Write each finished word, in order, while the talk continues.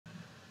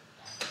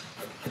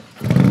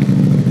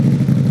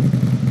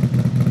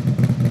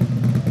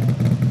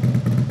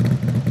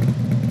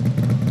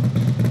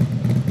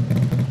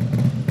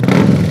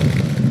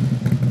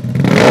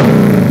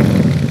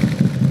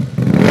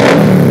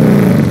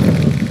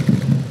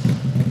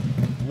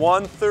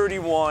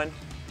131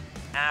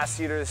 ass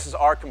eater. This is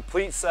our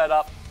complete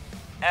setup.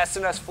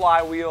 S&S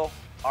flywheel,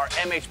 our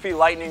MHP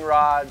lightning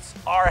rods,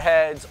 our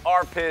heads,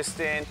 our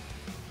piston.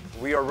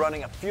 We are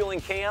running a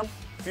fueling cam,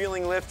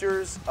 fueling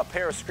lifters, a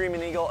pair of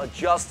Screaming Eagle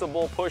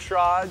adjustable push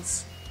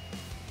rods,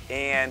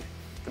 and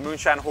the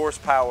Moonshine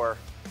horsepower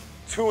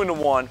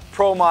 2-in-1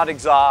 Pro Mod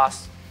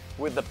exhaust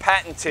with the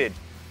patented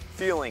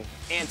fueling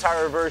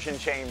anti-reversion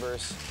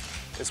chambers.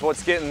 Is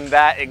what's getting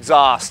that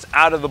exhaust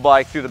out of the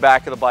bike through the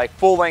back of the bike,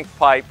 full length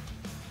pipe,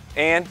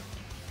 and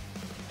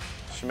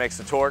she makes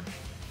the torque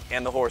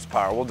and the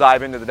horsepower. We'll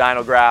dive into the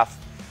dyno graph.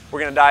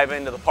 We're gonna dive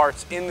into the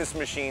parts in this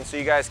machine so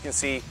you guys can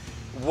see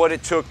what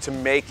it took to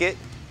make it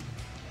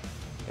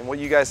and what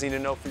you guys need to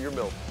know for your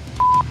build.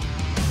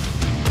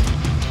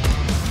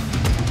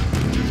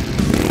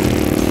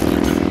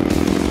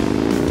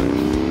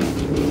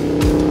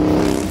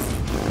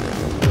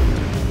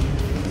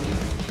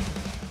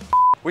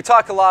 We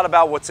talk a lot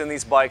about what's in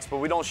these bikes, but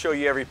we don't show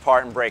you every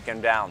part and break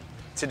them down.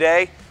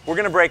 Today, we're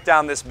gonna break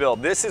down this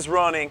build. This is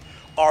running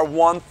our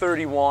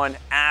 131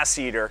 ass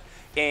eater,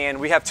 and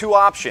we have two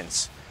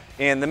options.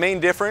 And the main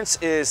difference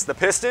is the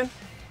piston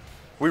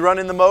we run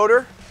in the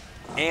motor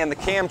and the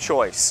cam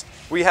choice.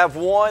 We have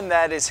one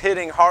that is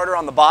hitting harder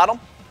on the bottom.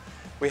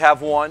 We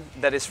have one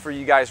that is for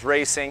you guys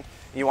racing.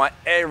 You want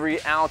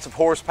every ounce of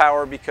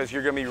horsepower because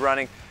you're gonna be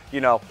running,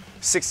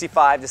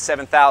 65 to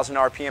 7,000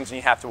 RPMs and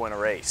you have to win a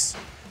race.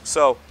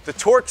 So the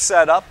torque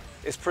setup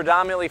is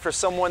predominantly for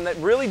someone that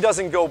really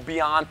doesn't go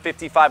beyond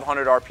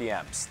 5,500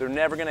 RPMs. They're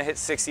never gonna hit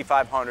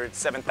 6,500,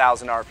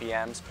 7,000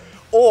 RPMs.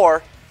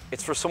 Or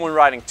it's for someone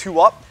riding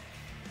 2-up,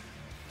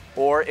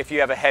 or if you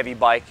have a heavy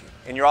bike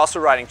and you're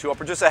also riding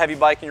 2-up, or just a heavy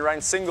bike and you're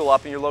riding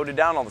single-up and you're loaded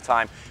down all the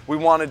time, we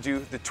wanna do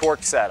the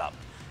torque setup.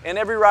 And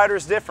every rider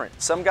is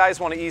different. Some guys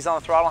wanna ease on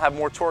the throttle and have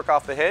more torque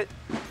off the hit.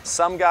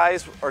 Some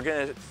guys are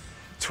gonna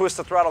twist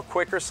the throttle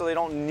quicker so they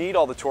don't need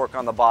all the torque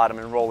on the bottom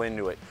and roll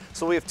into it.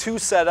 So we have two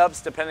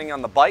setups depending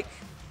on the bike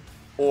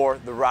or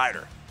the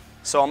rider.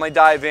 So I'm gonna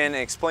dive in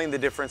and explain the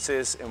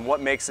differences and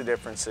what makes the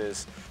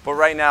differences. But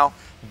right now,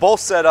 both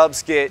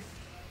setups get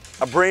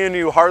a brand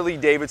new Harley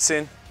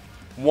Davidson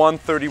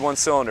 131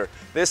 cylinder.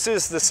 This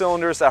is the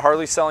cylinders that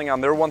Harley's selling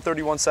on their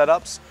 131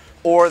 setups,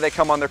 or they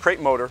come on their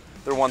crate motor,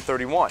 their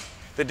 131.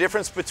 The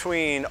difference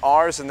between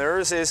ours and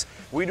theirs is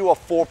we do a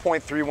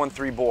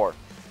 4.313 bore.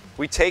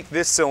 We take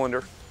this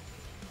cylinder,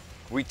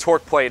 we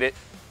torque plate it,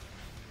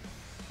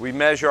 we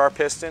measure our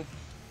piston,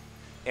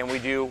 and we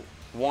do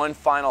one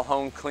final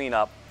hone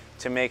cleanup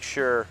to make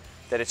sure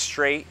that it's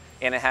straight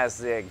and it has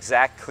the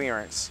exact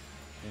clearance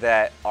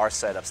that our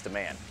setups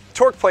demand.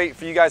 Torque plate,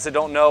 for you guys that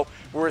don't know,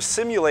 we're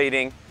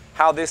simulating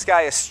how this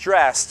guy is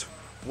stressed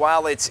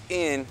while it's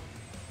in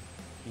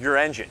your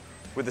engine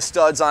with the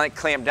studs on it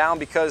clamped down,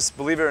 because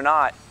believe it or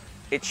not,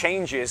 it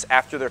changes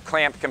after they're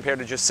clamped compared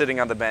to just sitting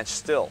on the bench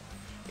still.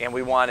 And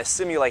we want to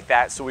simulate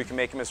that so we can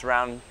make them as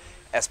round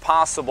as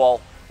possible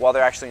while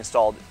they're actually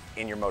installed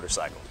in your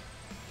motorcycle.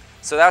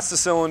 So that's the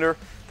cylinder.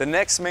 The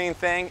next main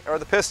thing are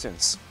the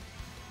pistons.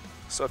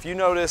 So if you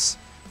notice,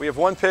 we have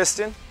one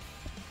piston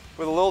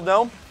with a little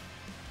dome.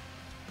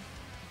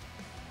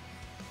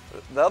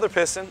 The other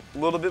piston, a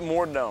little bit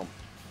more dome.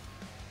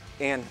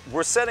 And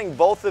we're setting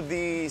both of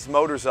these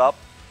motors up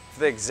for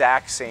the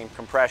exact same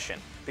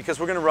compression because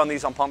we're going to run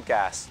these on pump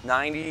gas.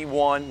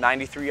 91,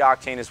 93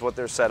 octane is what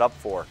they're set up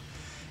for.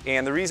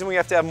 And the reason we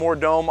have to have more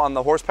dome on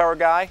the horsepower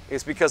guy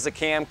is because the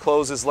cam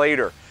closes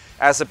later.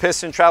 As the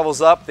piston travels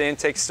up, the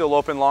intake's still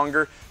open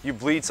longer, you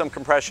bleed some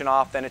compression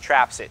off, then it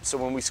traps it. So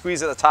when we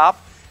squeeze at the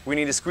top, we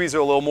need to squeeze it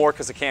a little more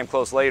because the cam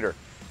closed later.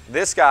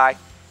 This guy,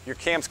 your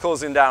cam's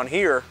closing down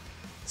here,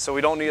 so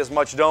we don't need as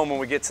much dome when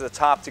we get to the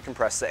top to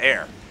compress the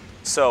air.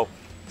 So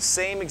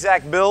same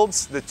exact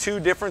builds, the two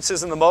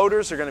differences in the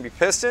motors are going to be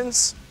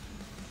pistons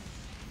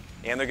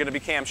and they're going to be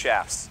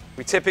camshafts.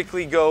 We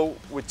typically go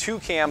with two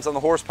cams on the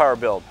horsepower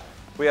build.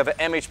 We have an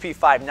MHP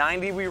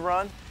 590 we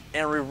run,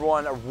 and we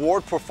run a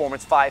Ward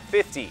Performance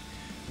 550.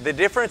 The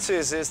difference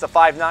is the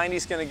 590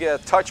 is going to get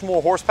a touch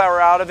more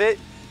horsepower out of it.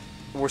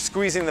 We're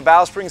squeezing the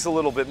valve springs a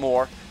little bit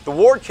more. The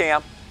Ward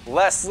cam,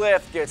 less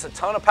lift, gets a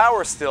ton of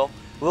power still,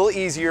 a little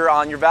easier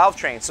on your valve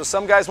train. So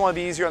some guys want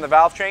to be easier on the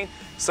valve train,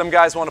 some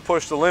guys want to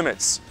push the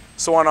limits.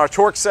 So on our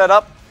torque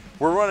setup,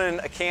 we're running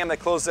a cam that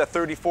closes at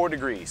 34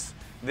 degrees.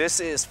 This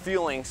is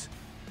Fueling's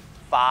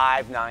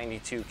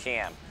 592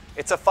 cam.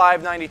 It's a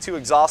 592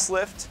 exhaust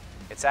lift.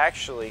 It's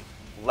actually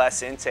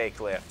less intake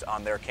lift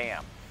on their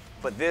cam.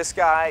 But this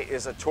guy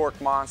is a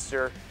torque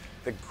monster.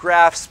 The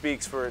graph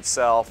speaks for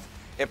itself.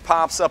 It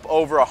pops up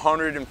over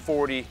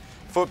 140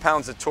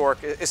 foot-pounds of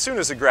torque as soon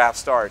as the graph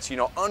starts.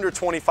 Under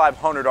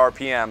 2,500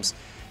 RPMs,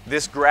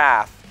 this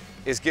graph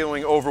is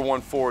going over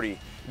 140.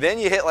 Then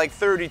you hit like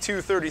 32,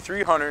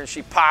 3,300, and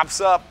she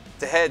pops up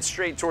to head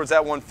straight towards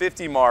that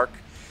 150 mark,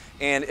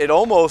 and it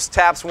almost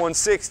taps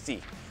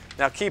 160.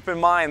 Now keep in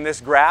mind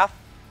this graph,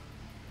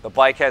 the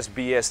bike has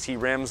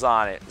BST rims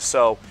on it,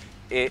 so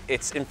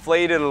it's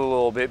inflated a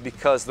little bit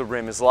because the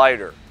rim is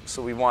lighter.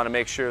 So we want to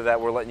make sure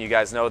that we're letting you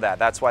guys know that.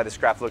 That's why this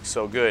graph looks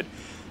so good.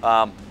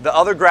 The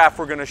other graph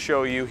we're going to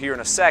show you here in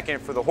a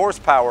second for the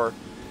horsepower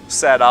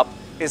setup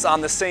is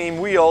on the same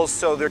wheels,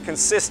 so they're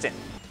consistent.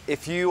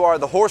 If you are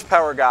the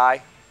horsepower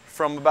guy,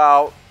 from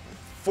about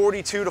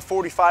 42 to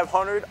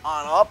 4,500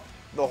 on up,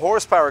 the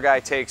horsepower guy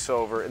takes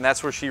over, and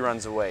that's where she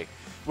runs away.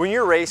 When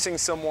you're racing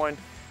someone,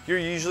 you're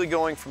usually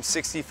going from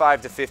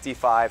 65 to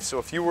 55, so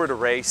if you were to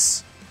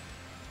race,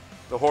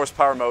 the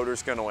horsepower motor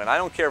is going to win. I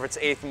don't care if it's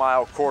eighth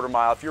mile, quarter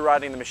mile. If you're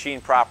riding the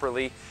machine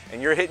properly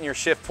and you're hitting your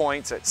shift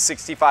points at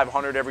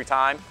 6,500 every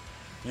time,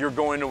 you're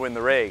going to win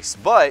the race.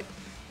 But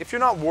if you're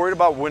not worried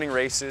about winning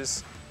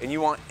races and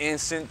you want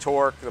instant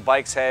torque, the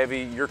bike's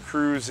heavy, you're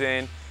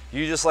cruising,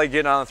 you just like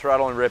getting on the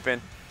throttle and ripping,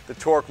 the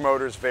torque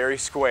motor is very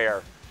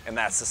square, and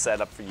that's the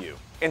setup for you.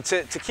 And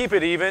to keep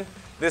it even,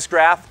 this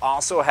graph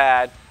also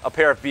had a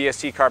pair of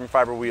BST carbon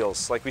fiber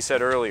wheels, like we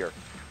said earlier.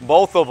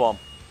 Both of them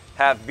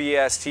have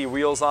BST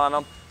wheels on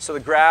them, so the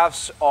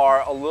graphs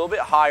are a little bit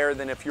higher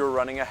than if you were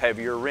running a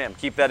heavier rim.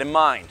 Keep that in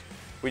mind.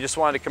 We just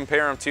wanted to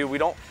compare them to. We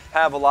don't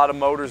have a lot of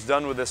motors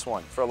done with this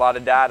one for a lot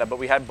of data, but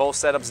we had both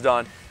setups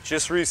done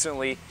just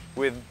recently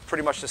with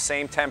pretty much the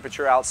same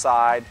temperature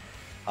outside,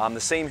 the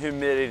same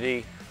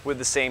humidity, with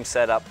the same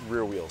setup,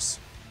 rear wheels.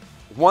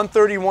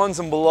 131s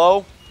and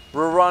below,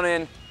 we're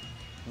running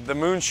the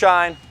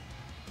Moonshine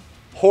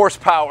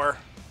horsepower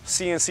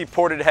CNC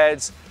ported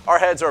heads. Our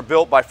heads are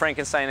built by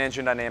Frankenstein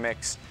Engine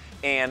Dynamics,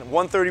 and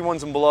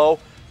 131s and below,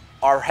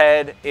 our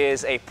head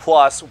is a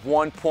plus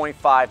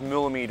 1.5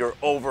 millimeter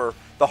over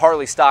the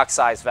Harley stock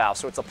size valve,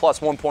 so it's a plus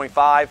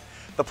 1.5.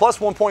 The plus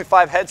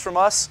 1.5 heads from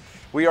us,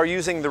 we are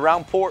using the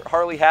round port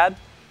Harley had.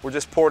 We're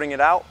just porting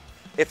it out.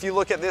 If you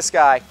look at this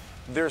guy,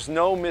 there's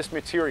no missed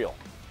material.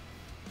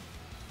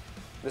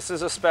 This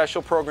is a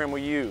special program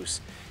we use.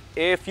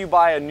 If you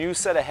buy a new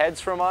set of heads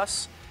from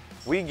us,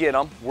 we get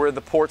them where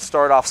the ports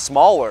start off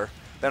smaller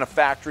than a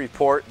factory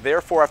port.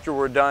 Therefore, after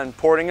we're done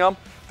porting them,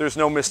 there's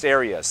no missed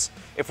areas.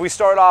 If we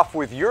start off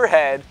with your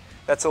head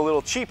that's a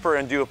little cheaper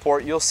and do a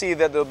port, you'll see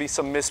that there'll be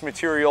some missed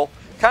material,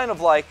 kind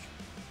of like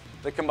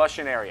the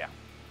combustion area.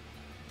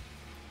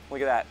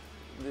 Look at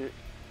that.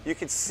 You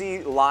can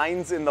see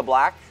lines in the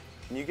black.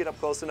 Can you get up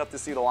close enough to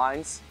see the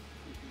lines?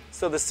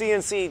 So the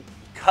CNC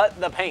cut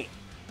the paint.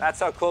 That's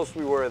how close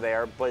we were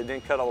there, but it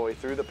didn't cut all the way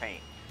through the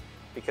paint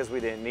because we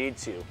didn't need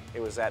to.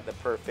 It was at the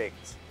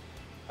perfect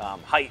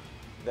height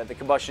that the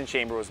combustion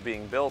chamber was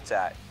being built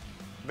at.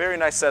 Very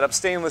nice setup,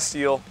 stainless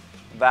steel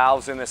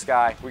valves in this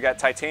guy. We got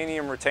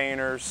titanium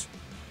retainers.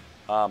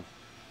 We're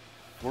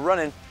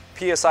running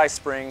PSI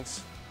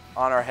springs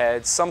on our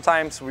heads.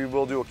 Sometimes we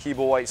will do a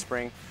Keeble white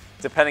spring,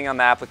 depending on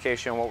the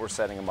application and what we're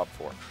setting them up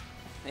for.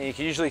 And you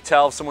can usually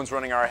tell if someone's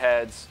running our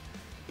heads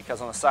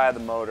because on the side of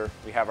the motor,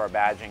 we have our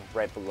badging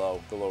right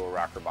below the lower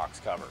rocker box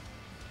cover.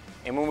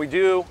 And when we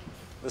do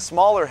the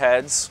smaller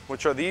heads,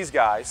 which are these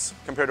guys,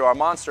 compared to our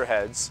monster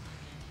heads,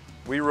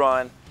 we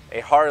run a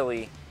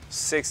Harley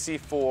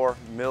 64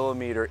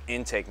 millimeter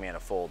intake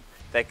manifold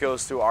that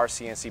goes through our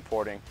CNC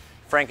porting.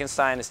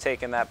 Frankenstein has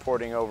taken that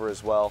porting over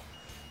as well.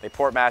 They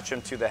port match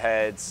them to the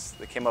heads.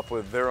 They came up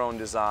with their own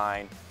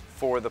design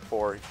for the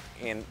port,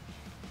 and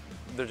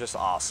they're just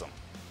awesome.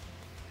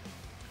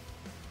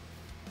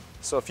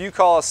 So if you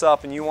call us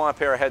up and you want a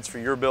pair of heads for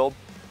your build,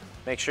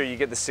 make sure you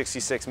get the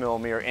 66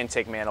 millimeter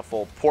intake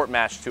manifold, port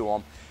match to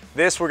them.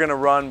 This we're gonna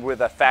run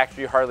with a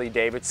factory Harley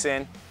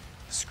Davidson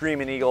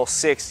Screaming Eagle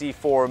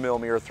 64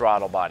 millimeter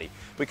throttle body.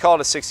 We call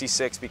it a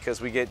 66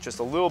 because we get just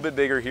a little bit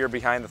bigger here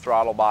behind the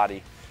throttle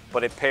body,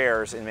 but it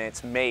pairs and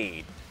it's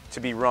made to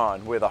be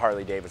run with a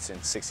Harley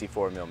Davidson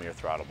 64 millimeter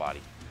throttle body.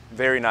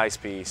 Very nice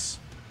piece.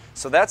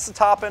 So that's the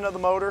top end of the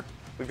motor.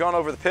 We've gone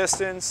over the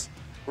pistons.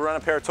 We're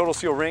running a pair of Total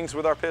Seal rings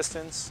with our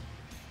pistons.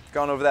 We've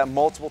gone over that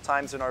multiple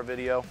times in our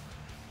video.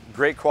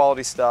 Great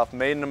quality stuff,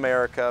 made in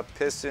America.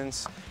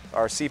 Pistons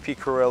are CP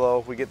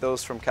Carrillo. We get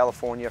those from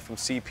California, from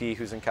CP,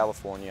 who's in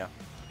California.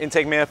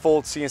 Intake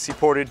manifold, CNC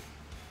ported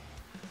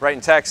right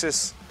in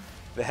Texas.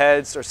 The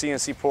heads are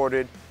CNC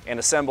ported and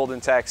assembled in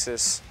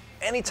Texas.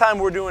 Anytime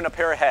we're doing a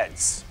pair of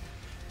heads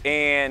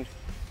and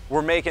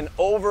we're making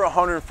over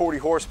 140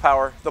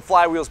 horsepower, the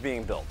flywheel's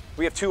being built.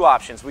 We have two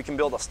options. We can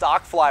build a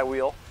stock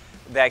flywheel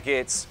that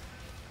gets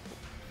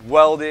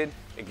welded,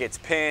 it gets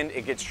pinned,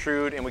 it gets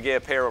trued, and we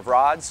get a pair of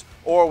rods,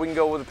 or we can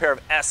go with a pair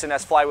of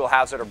S&S flywheel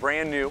halves that are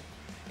brand new,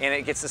 and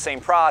it gets the same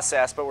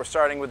process, but we're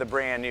starting with a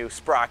brand new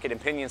sprocket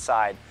and pinion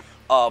side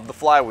of the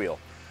flywheel.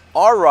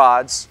 Our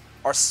rods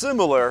are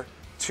similar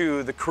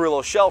to the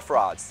Carrillo shelf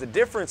rods. The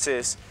difference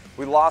is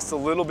we lost a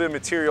little bit of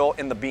material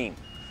in the beam.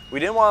 We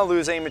didn't want to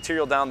lose any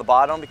material down the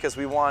bottom because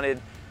we wanted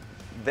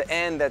the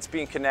end that's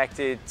being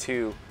connected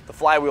to the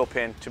flywheel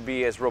pin to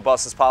be as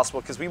robust as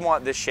possible, because we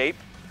want this shape,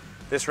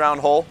 this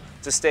round hole,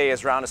 to stay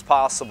as round as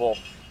possible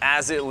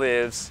as it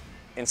lives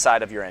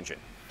inside of your engine.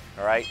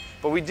 All right?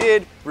 But we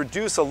did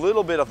reduce a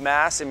little bit of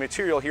mass and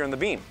material here in the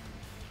beam.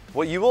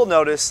 What you will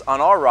notice on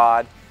our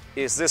rod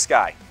is this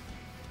guy.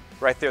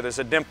 Right there, there's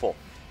a dimple.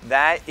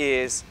 That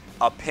is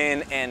a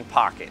pin end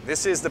pocket.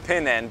 This is the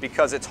pin end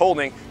because it's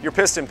holding your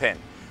piston pin.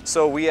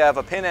 So we have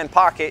a pin end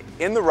pocket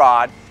in the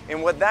rod,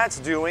 and what that's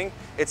doing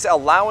it's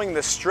allowing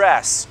the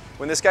stress,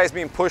 when this guy's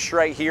being pushed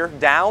right here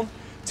down,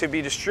 to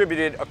be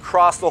distributed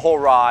across the whole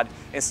rod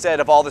instead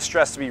of all the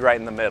stress to be right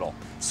in the middle.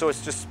 So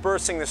it's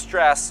dispersing the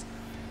stress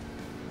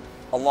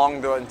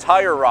along the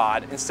entire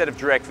rod instead of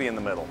directly in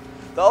the middle.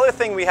 The other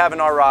thing we have in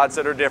our rods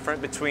that are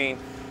different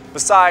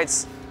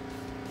besides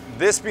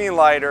this being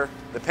lighter,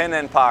 the pin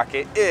end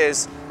pocket,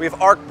 is we have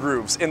arc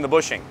grooves in the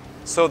bushing.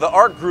 So the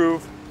arc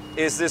groove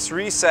is this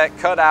reset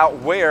cut out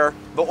where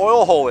the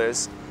oil hole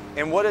is,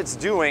 and what it's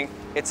doing,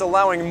 it's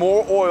allowing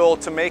more oil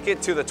to make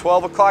it to the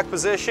 12 o'clock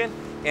position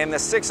and the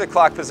 6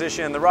 o'clock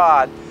position in the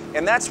rod,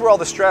 and that's where all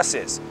the stress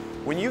is.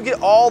 When you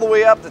get all the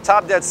way up the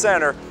top dead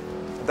center,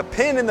 the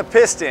pin and the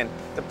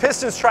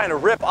piston's trying to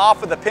rip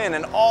off of the pin,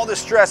 and all the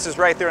stress is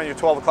right there on your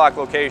 12 o'clock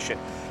location.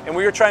 And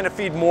we are trying to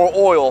feed more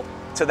oil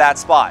to that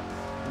spot.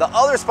 The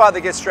other spot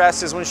that gets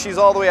stressed is when she's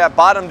all the way at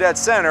bottom dead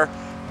center,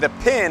 the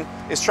pin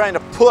is trying to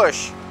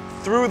push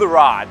through the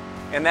rod,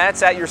 and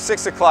that's at your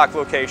 6 o'clock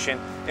location,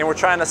 and we're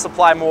trying to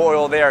supply more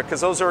oil there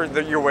because those are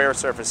your wear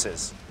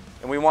surfaces.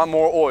 And we want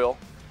more oil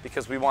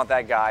because we want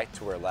that guy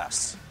to wear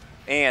less.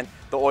 And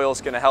the oil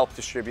is going to help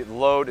distribute the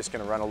load, it's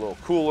going to run a little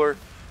cooler,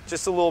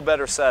 just a little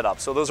better setup.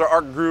 So those are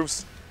arc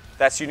grooves,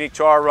 that's unique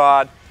to our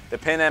rod. The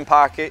pin end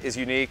pocket is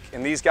unique,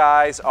 and these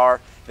guys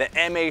are the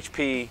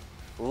MHP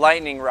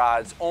lightning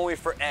rods only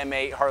for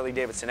M8 Harley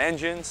Davidson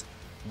engines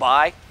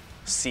by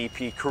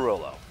CP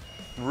Carrillo.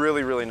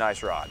 Really, really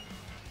nice rod.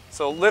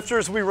 So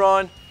lifters we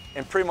run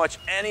in pretty much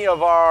any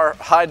of our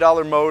high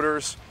dollar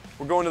motors.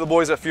 We're going to the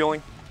boys at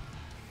Fueling.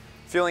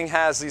 Fueling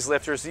has these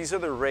lifters. These are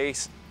the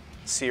race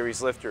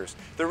series lifters.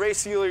 The race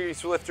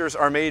series lifters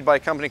are made by a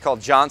company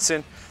called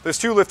Johnson. There's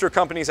two lifter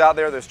companies out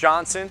there. There's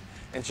Johnson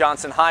and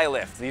Johnson High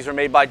Lift. These are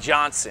made by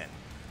Johnson.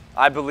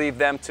 I believe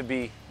them to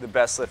be the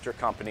best lifter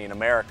company in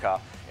America,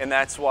 and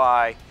that's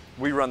why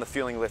we run the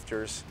Fueling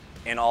lifters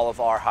in all of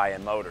our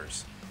high-end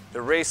motors.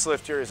 The race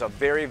lifter is a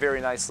very,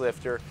 very nice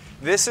lifter.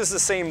 This is the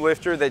same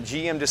lifter that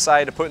GM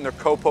decided to put in their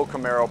Copo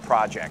Camaro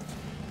project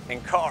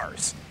in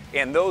cars.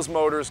 And those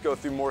motors go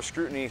through more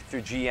scrutiny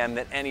through GM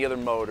than any other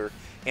motor.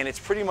 And it's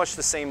pretty much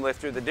the same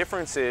lifter. The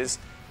difference is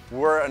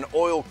we're an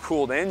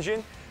oil-cooled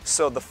engine,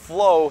 so the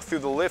flow through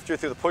the lifter,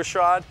 through the push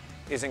rod,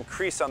 is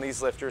increased on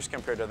these lifters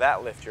compared to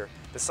that lifter.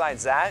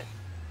 Besides that,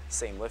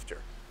 same lifter.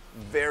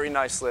 Very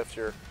nice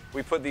lifter.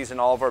 We put these in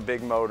all of our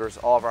big motors,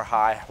 all of our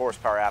high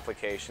horsepower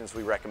applications.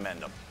 We recommend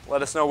them.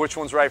 Let us know which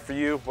one's right for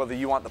you, whether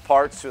you want the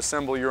parts to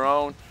assemble your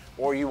own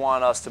or you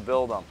want us to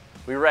build them.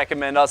 We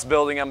recommend us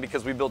building them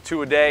because we build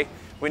 2 a day.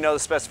 We know the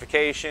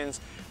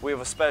specifications. We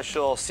have a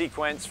special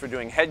sequence for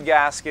doing head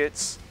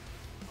gaskets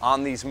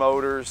on these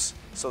motors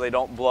so they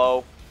don't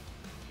blow.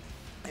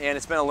 And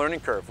it's been a learning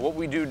curve. What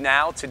we do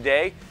now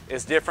today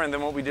is different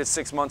than what we did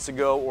 6 months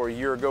ago or a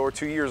year ago or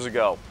 2 years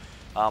ago.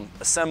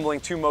 Assembling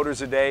 2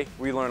 motors a day,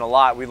 we learn a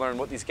lot. We learn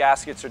what these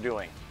gaskets are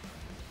doing.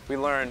 We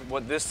learn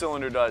what this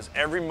cylinder does.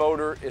 Every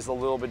motor is a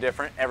little bit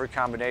different. Every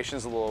combination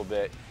is a little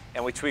bit,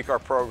 and we tweak our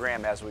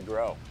program as we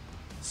grow.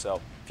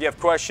 So if you have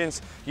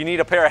questions, you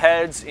need a pair of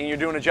heads and you're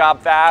doing a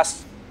job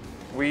fast,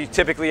 we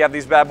typically have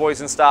these bad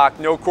boys in stock.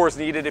 No cores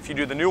needed if you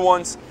do the new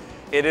ones.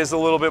 It is a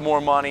little bit more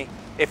money.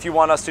 If you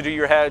want us to do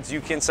your heads, you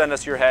can send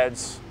us your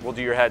heads. We'll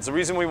do your heads. The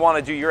reason we want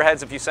to do your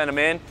heads if you send them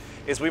in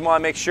is we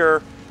want to make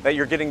sure that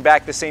you're getting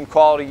back the same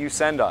quality you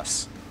send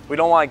us. We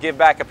don't want to give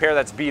back a pair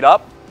that's beat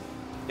up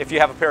if you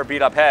have a pair of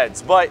beat up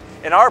heads. But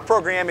in our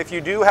program, if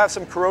you do have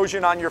some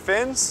corrosion on your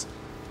fins,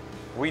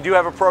 we do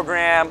have a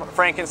program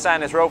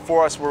Frankenstein has wrote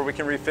for us where we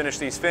can refinish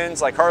these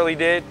fins like Harley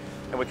did,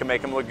 and we can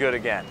make them look good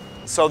again.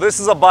 So this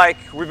is a bike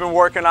we've been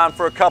working on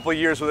for a couple of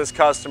years with this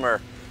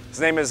customer. His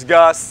name is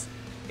Gus,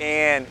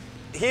 and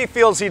he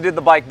feels he did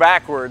the bike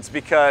backwards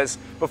because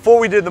before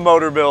we did the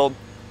motor build,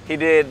 he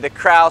did the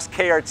Kraus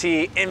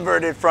KRT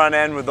inverted front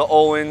end with the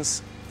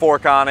Öhlins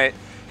fork on it.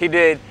 He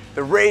did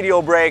the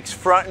radial brakes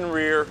front and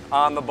rear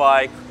on the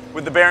bike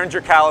with the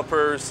Behringer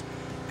calipers,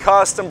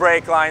 custom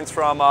brake lines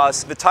from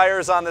us. The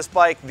tires on this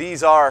bike,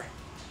 these are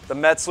the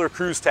Metzler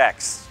Cruise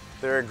Tex.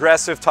 They're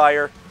aggressive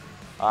tire.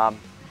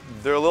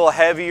 They're a little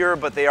heavier,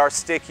 but they are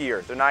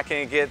stickier. They're not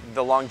going to get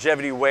the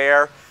longevity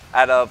wear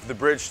out of the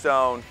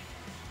Bridgestone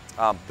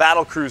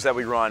Battle Cruise that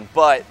we run,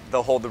 but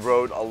they'll hold the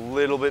road a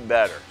little bit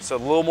better. So a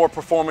little more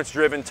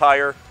performance-driven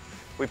tire.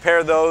 We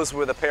pair those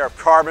with a pair of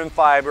carbon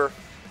fiber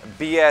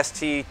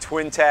BST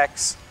Twin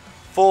Tex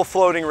full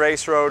floating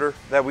race rotor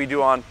that we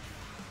do on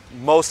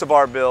most of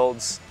our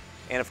builds.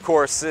 And of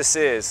course, this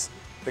is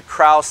the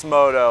Kraus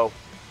Moto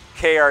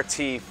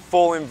KRT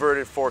full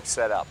inverted fork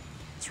setup.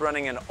 It's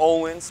running an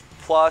Öhlins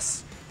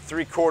plus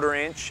 3/4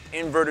 inch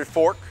inverted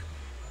fork,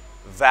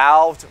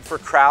 valved for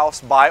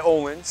Kraus by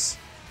Öhlins.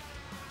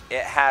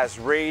 It has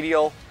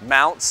radial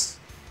mounts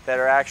that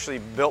are actually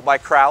built by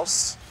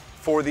Kraus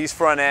for these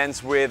front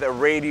ends with a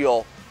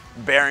radial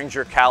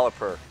Behringer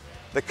caliper.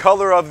 The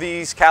color of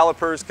these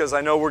calipers, because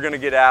I know we're going to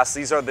get asked,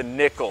 these are the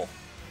nickel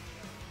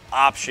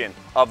option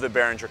of the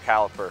Behringer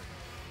caliper.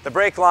 The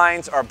brake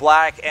lines are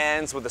black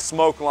ends with a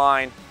smoke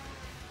line.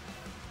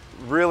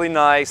 Really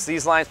nice.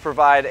 These lines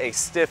provide a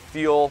stiff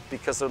feel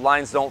because the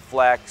lines don't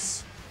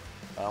flex.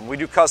 We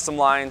do custom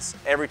lines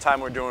every time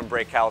we're doing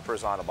brake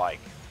calipers on a bike.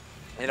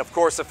 And of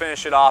course, to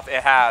finish it off,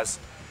 it has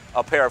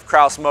a pair of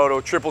Kraus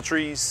Moto triple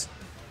trees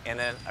and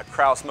then a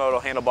Kraus Moto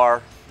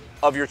handlebar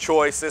of your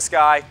choice. This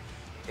guy,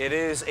 it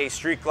is a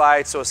street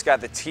glide, so it's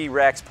got the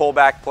T-Rex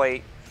pullback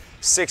plate,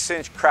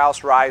 6-inch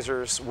Kraus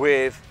risers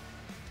with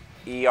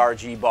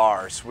ERG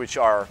bars, which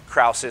are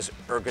Kraus's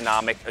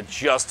ergonomic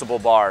adjustable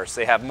bars.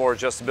 They have more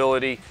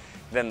adjustability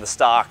than the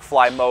stock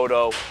Fly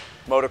Moto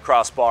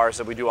motocross bars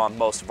that we do on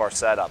most of our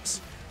setups.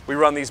 We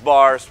run these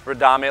bars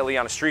predominantly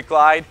on a street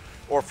glide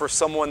or for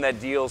someone that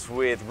deals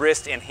with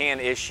wrist and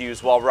hand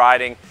issues while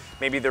riding.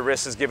 Maybe their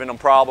wrist is giving them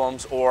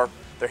problems or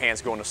their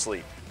hand's going to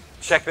sleep.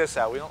 Check this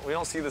out. We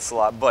don't see this a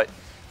lot, but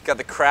got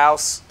the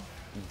Kraus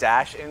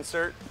dash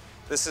insert.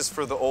 This is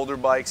for the older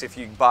bikes. If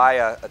you buy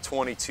a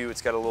 22,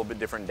 it's got a little bit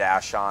different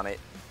dash on it,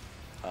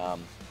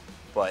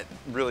 but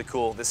really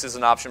cool. This is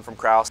an option from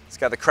Kraus. It's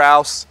got the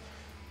Kraus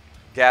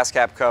gas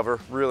cap cover,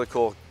 really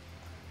cool.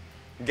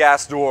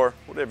 Gas door,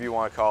 whatever you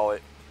want to call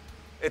it.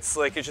 It's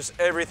slick, it's just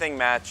everything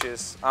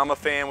matches. I'm a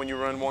fan when you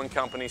run one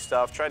company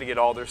stuff, try to get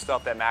all their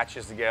stuff that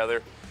matches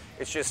together.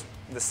 It's just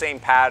the same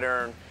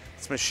pattern,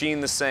 it's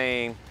machined the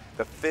same,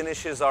 the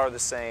finishes are the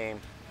same.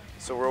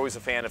 So we're always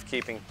a fan of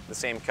keeping the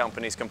same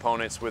company's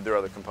components with their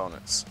other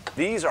components.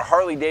 These are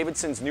Harley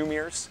Davidson's new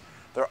mirrors.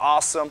 They're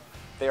awesome.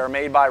 They are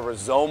made by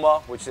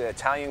Rizoma, which is an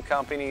Italian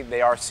company.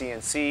 They are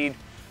CNC'd.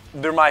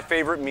 They're my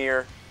favorite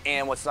mirror,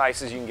 and what's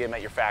nice is you can get them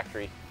at your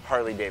factory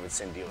Harley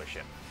Davidson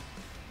dealership.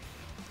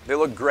 They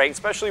look great,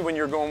 especially when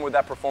you're going with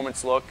that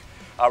performance look.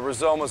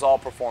 Rizoma's all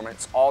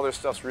performance. All their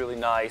stuff's really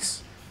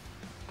nice.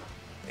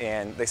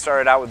 And they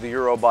started out with the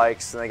Euro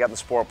bikes, and they got the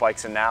sport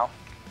bikes, and now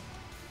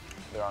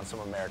they're on some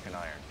American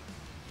iron.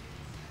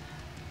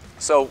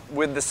 So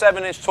with the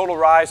 7-inch total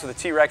rise with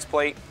the T-Rex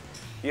plate,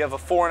 you have a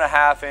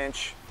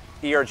 4.5-inch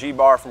ERG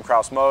bar from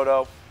Kraus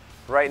Moto.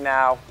 Right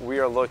now, we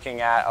are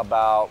looking at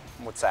about,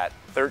 what's that,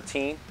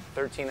 13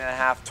 and a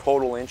half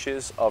total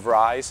inches of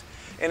rise.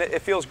 And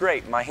it feels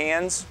great. My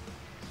hands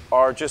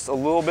are just a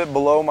little bit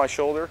below my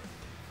shoulder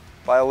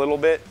by a little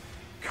bit.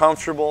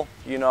 Comfortable,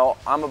 you know,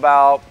 I'm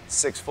about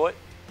 6 foot.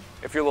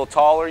 If you're a little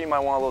taller, you might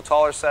want a little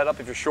taller setup.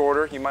 If you're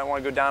shorter, you might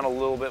want to go down a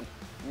little bit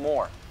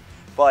more.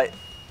 But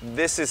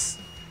this is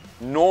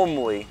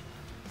normally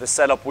the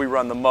setup we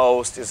run the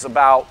most is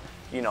about,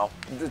 you know,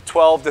 the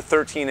 12 to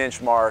 13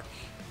 inch mark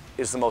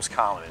is the most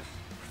common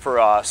for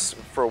us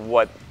for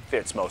what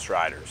fits most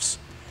riders.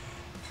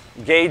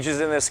 Gauges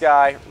in this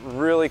guy,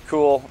 really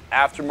cool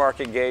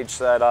aftermarket gauge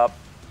setup.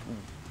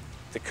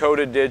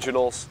 Dakota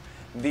digitals.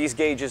 These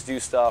gauges do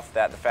stuff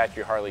that the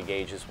factory Harley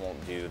gauges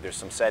won't do. There's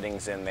some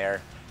settings in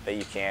there that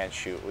you can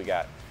shoot. We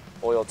got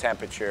oil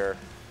temperature,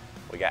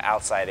 we got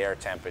outside air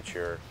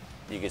temperature,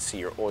 you can see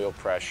your oil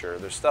pressure.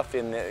 There's stuff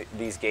in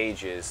these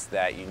gauges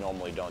that you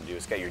normally don't do.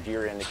 It's got your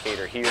deer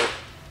indicator here,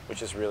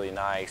 which is really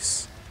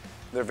nice.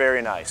 They're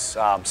very nice.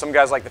 Some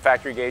guys like the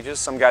factory gauges,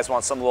 some guys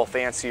want something a little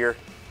fancier.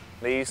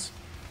 These,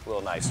 a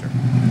little nicer.